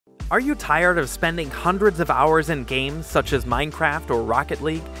Are you tired of spending hundreds of hours in games such as Minecraft or Rocket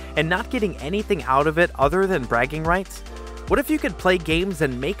League and not getting anything out of it other than bragging rights? What if you could play games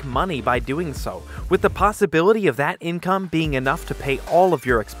and make money by doing so, with the possibility of that income being enough to pay all of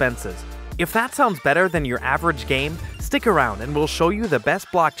your expenses? If that sounds better than your average game, stick around and we'll show you the best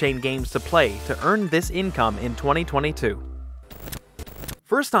blockchain games to play to earn this income in 2022.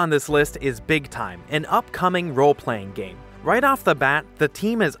 First on this list is Big Time, an upcoming role-playing game. Right off the bat, the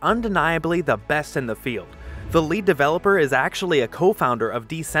team is undeniably the best in the field. The lead developer is actually a co-founder of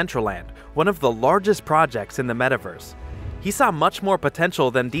Decentraland, one of the largest projects in the metaverse. He saw much more potential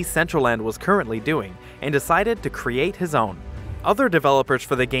than Decentraland was currently doing, and decided to create his own. Other developers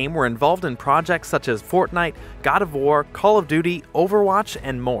for the game were involved in projects such as Fortnite, God of War, Call of Duty, Overwatch,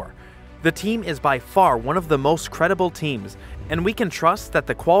 and more. The team is by far one of the most credible teams, and we can trust that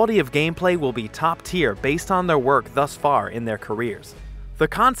the quality of gameplay will be top tier based on their work thus far in their careers. The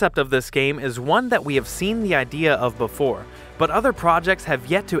concept of this game is one that we have seen the idea of before, but other projects have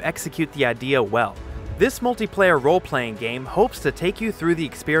yet to execute the idea well. This multiplayer role-playing game hopes to take you through the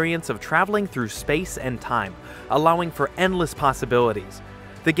experience of traveling through space and time, allowing for endless possibilities.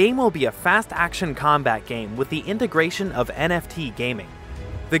 The game will be a fast-action combat game with the integration of NFT gaming.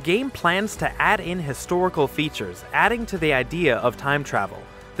 The game plans to add in historical features, adding to the idea of time travel.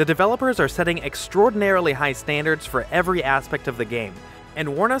 The developers are setting extraordinarily high standards for every aspect of the game,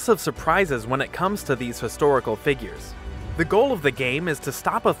 and warn us of surprises when it comes to these historical figures. The goal of the game is to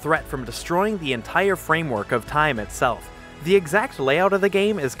stop a threat from destroying the entire framework of time itself. The exact layout of the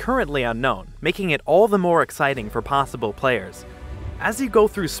game is currently unknown, making it all the more exciting for possible players. As you go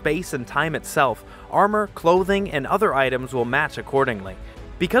through space and time itself, armor, clothing, and other items will match accordingly.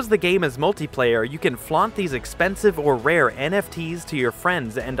 Because the game is multiplayer, you can flaunt these expensive or rare NFTs to your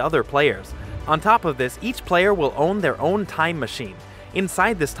friends and other players. On top of this, each player will own their own time machine.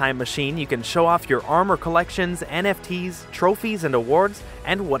 Inside this time machine, you can show off your armor collections, NFTs, trophies and awards,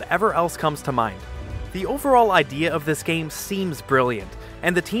 and whatever else comes to mind. The overall idea of this game seems brilliant,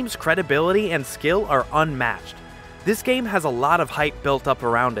 and the team's credibility and skill are unmatched. This game has a lot of hype built up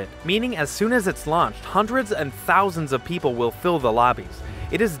around it, meaning as soon as it's launched, hundreds and thousands of people will fill the lobbies.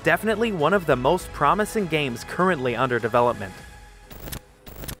 It is definitely one of the most promising games currently under development.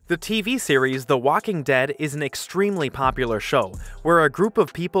 The TV series The Walking Dead is an extremely popular show, where a group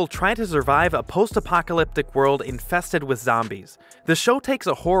of people try to survive a post-apocalyptic world infested with zombies. The show takes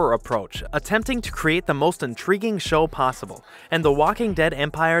a horror approach, attempting to create the most intriguing show possible, and The Walking Dead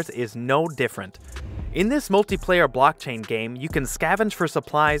Empires is no different. In this multiplayer blockchain game, you can scavenge for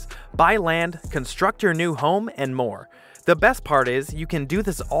supplies, buy land, construct your new home, and more. The best part is, you can do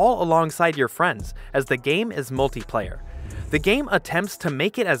this all alongside your friends, as the game is multiplayer. The game attempts to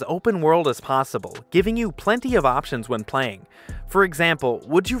make it as open world as possible, giving you plenty of options when playing. For example,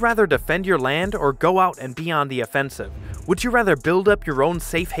 would you rather defend your land or go out and be on the offensive? Would you rather build up your own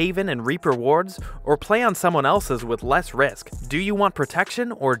safe haven and reap rewards, or play on someone else's with less risk? Do you want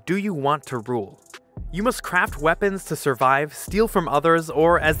protection or do you want to rule? You must craft weapons to survive, steal from others,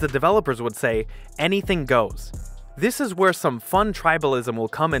 or as the developers would say, anything goes. This is where some fun tribalism will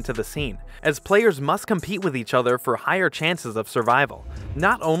come into the scene, as players must compete with each other for higher chances of survival.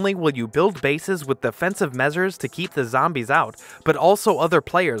 Not only will you build bases with defensive measures to keep the zombies out, but also other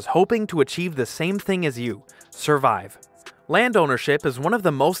players hoping to achieve the same thing as you: survive. Land ownership is one of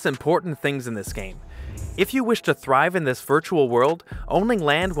the most important things in this game. If you wish to thrive in this virtual world, owning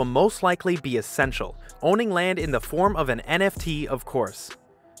land will most likely be essential. Owning land in the form of an NFT, of course.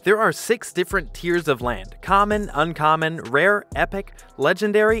 There are 6 different tiers of land: common, uncommon, rare, epic,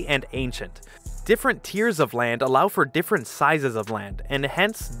 legendary, and ancient. Different tiers of land allow for different sizes of land, and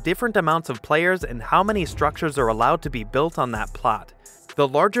hence different amounts of players and how many structures are allowed to be built on that plot. The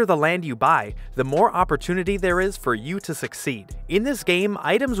larger the land you buy, the more opportunity there is for you to succeed. In this game,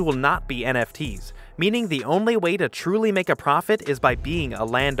 items will not be NFTs, meaning the only way to truly make a profit is by being a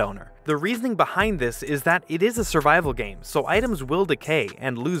landowner. The reasoning behind this is that it is a survival game, so items will decay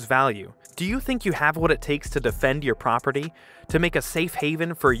and lose value. Do you think you have what it takes to defend your property? To make a safe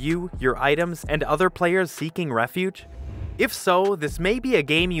haven for you, your items, and other players seeking refuge? If so, this may be a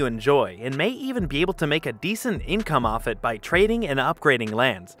game you enjoy, and may even be able to make a decent income off it by trading and upgrading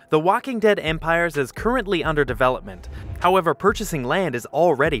lands. The Walking Dead Empires is currently under development. However, purchasing land is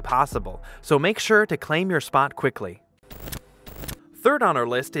already possible, so make sure to claim your spot quickly. Third on our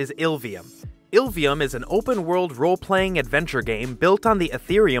list is Ilvium. Ilvium is an open-world role-playing adventure game built on the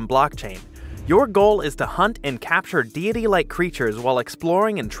Ethereum blockchain. Your goal is to hunt and capture deity-like creatures while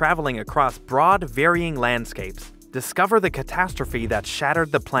exploring and traveling across broad, varying landscapes. Discover the catastrophe that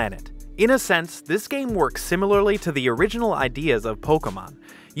shattered the planet. In a sense, this game works similarly to the original ideas of Pokemon.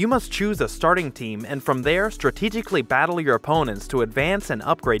 You must choose a starting team and from there strategically battle your opponents to advance and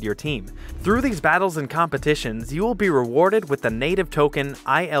upgrade your team. Through these battles and competitions, you will be rewarded with the native token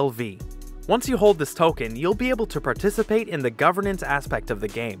ILV. Once you hold this token, you'll be able to participate in the governance aspect of the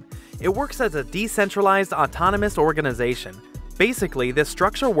game. It works as a decentralized, autonomous organization. Basically, this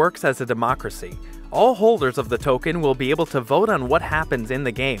structure works as a democracy. All holders of the token will be able to vote on what happens in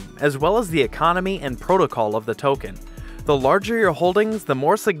the game, as well as the economy and protocol of the token. The larger your holdings, the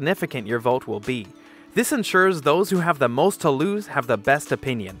more significant your vote will be. This ensures those who have the most to lose have the best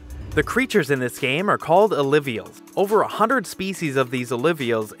opinion. The creatures in this game are called alluvials. Over 100 species of these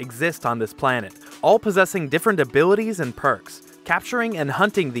alluvials exist on this planet, all possessing different abilities and perks. Capturing and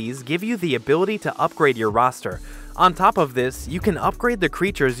hunting these give you the ability to upgrade your roster. On top of this, you can upgrade the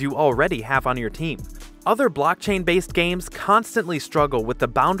creatures you already have on your team. Other blockchain-based games constantly struggle with the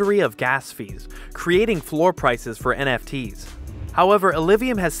boundary of gas fees, creating floor prices for NFTs. However,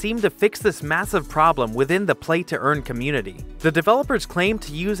 Illivium has seemed to fix this massive problem within the play-to-earn community. The developers claim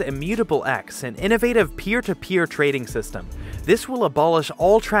to use Immutable X, an innovative peer-to-peer trading system. This will abolish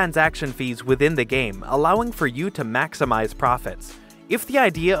all transaction fees within the game, allowing for you to maximize profits. If the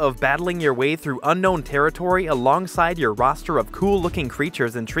idea of battling your way through unknown territory alongside your roster of cool-looking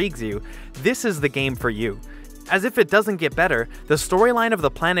creatures intrigues you, this is the game for you. As if it doesn't get better, the storyline of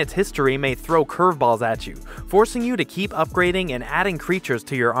the planet's history may throw curveballs at you, forcing you to keep upgrading and adding creatures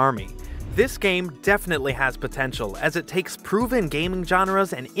to your army. This game definitely has potential, as it takes proven gaming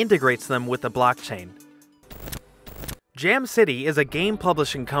genres and integrates them with the blockchain. Jam City is a game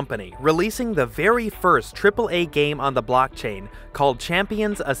publishing company releasing the very first AAA game on the blockchain called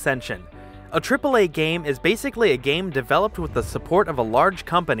Champions Ascension. A AAA game is basically a game developed with the support of a large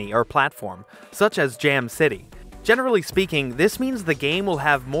company or platform, such as Jam City. Generally speaking, this means the game will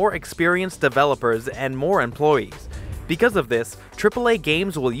have more experienced developers and more employees. Because of this, AAA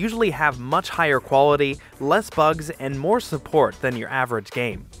games will usually have much higher quality, less bugs, and more support than your average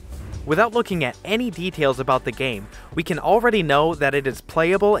game. Without looking at any details about the game, we can already know that it is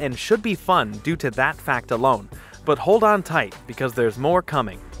playable and should be fun due to that fact alone. But hold on tight, because there's more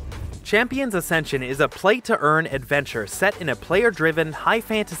coming. Champions Ascension is a play-to-earn adventure set in a player-driven,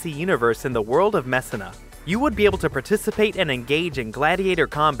 high-fantasy universe in the world of Messina. You would be able to participate and engage in gladiator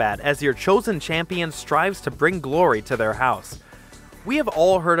combat as your chosen champion strives to bring glory to their house. We have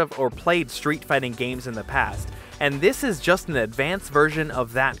all heard of or played street fighting games in the past, and this is just an advanced version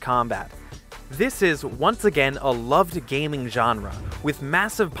of that combat. This is, once again, a loved gaming genre, with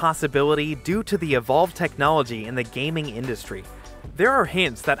massive possibility due to the evolved technology in the gaming industry. There are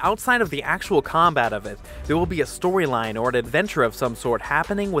hints that outside of the actual combat of it, there will be a storyline or an adventure of some sort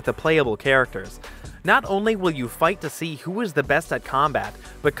happening with the playable characters. Not only will you fight to see who is the best at combat,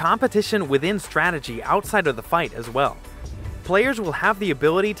 but competition within strategy outside of the fight as well. Players will have the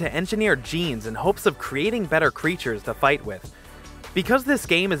ability to engineer genes in hopes of creating better creatures to fight with. Because this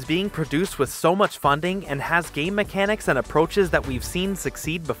game is being produced with so much funding and has game mechanics and approaches that we've seen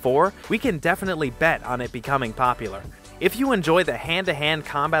succeed before, we can definitely bet on it becoming popular. If you enjoy the hand-to-hand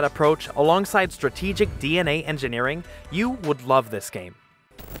combat approach alongside strategic DNA engineering, you would love this game.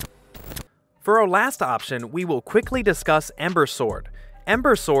 For our last option, we will quickly discuss Ember Sword.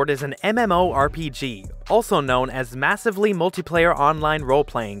 Ember Sword is an MMORPG, also known as Massively Multiplayer Online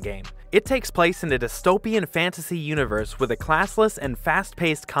Role-Playing Game. It takes place in a dystopian fantasy universe with a classless and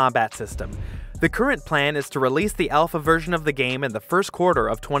fast-paced combat system. The current plan is to release the alpha version of the game in the first quarter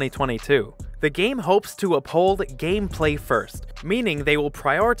of 2022. The game hopes to uphold gameplay first, meaning they will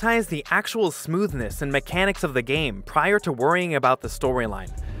prioritize the actual smoothness and mechanics of the game prior to worrying about the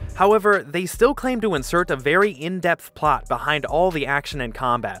storyline. However, they still claim to insert a very in-depth plot behind all the action and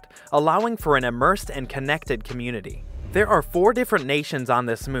combat, allowing for an immersed and connected community. There are 4 different nations on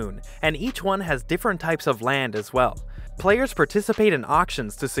this moon, and each one has different types of land as well. Players participate in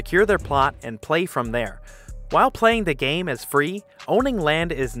auctions to secure their plot and play from there. While playing the game is free, owning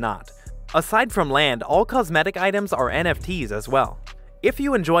land is not. Aside from land, all cosmetic items are NFTs as well. If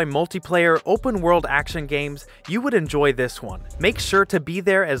you enjoy multiplayer, open-world action games, you would enjoy this one. Make sure to be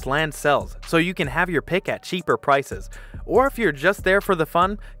there as land sells, so you can have your pick at cheaper prices. Or if you're just there for the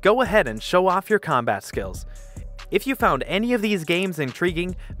fun, go ahead and show off your combat skills. If you found any of these games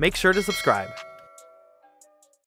intriguing, make sure to subscribe.